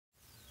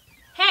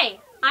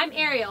I'm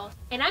Ariel,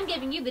 and I'm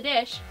giving you the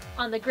dish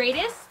on the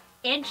greatest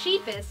and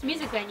cheapest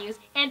music venues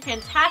and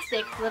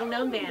fantastic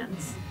little-known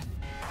bands.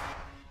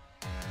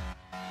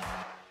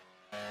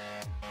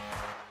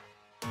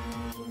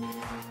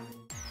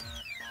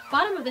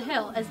 Bottom of the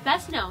Hill is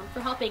best known for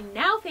helping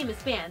now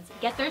famous bands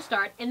get their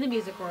start in the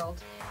music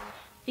world.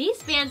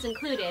 These bands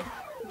included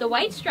The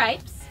White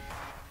Stripes,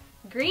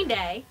 Green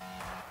Day,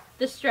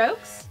 The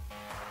Strokes,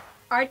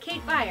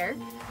 Arcade Fire,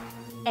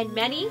 and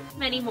many,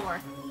 many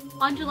more.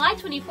 On July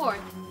 24th,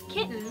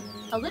 Kitten,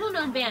 a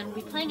little-known band, will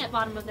be playing at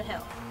Bottom of the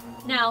Hill.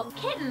 Now,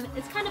 Kitten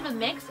is kind of a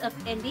mix of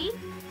indie,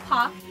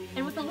 pop,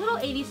 and with a little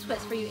 80s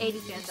twist for you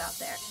 80s fans out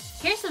there.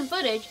 Here's some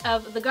footage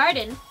of The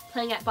Garden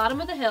playing at Bottom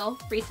of the Hill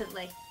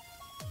recently.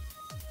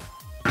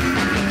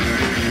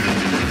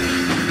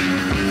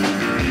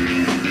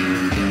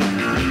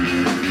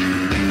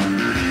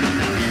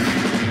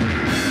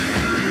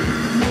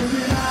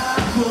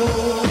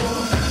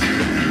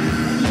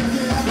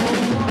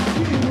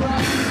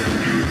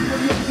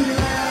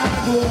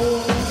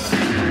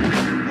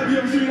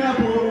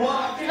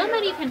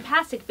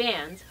 Fantastic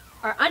bands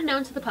are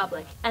unknown to the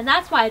public, and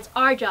that's why it's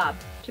our job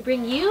to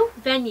bring you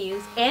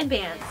venues and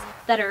bands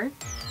that are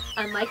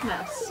unlike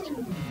most.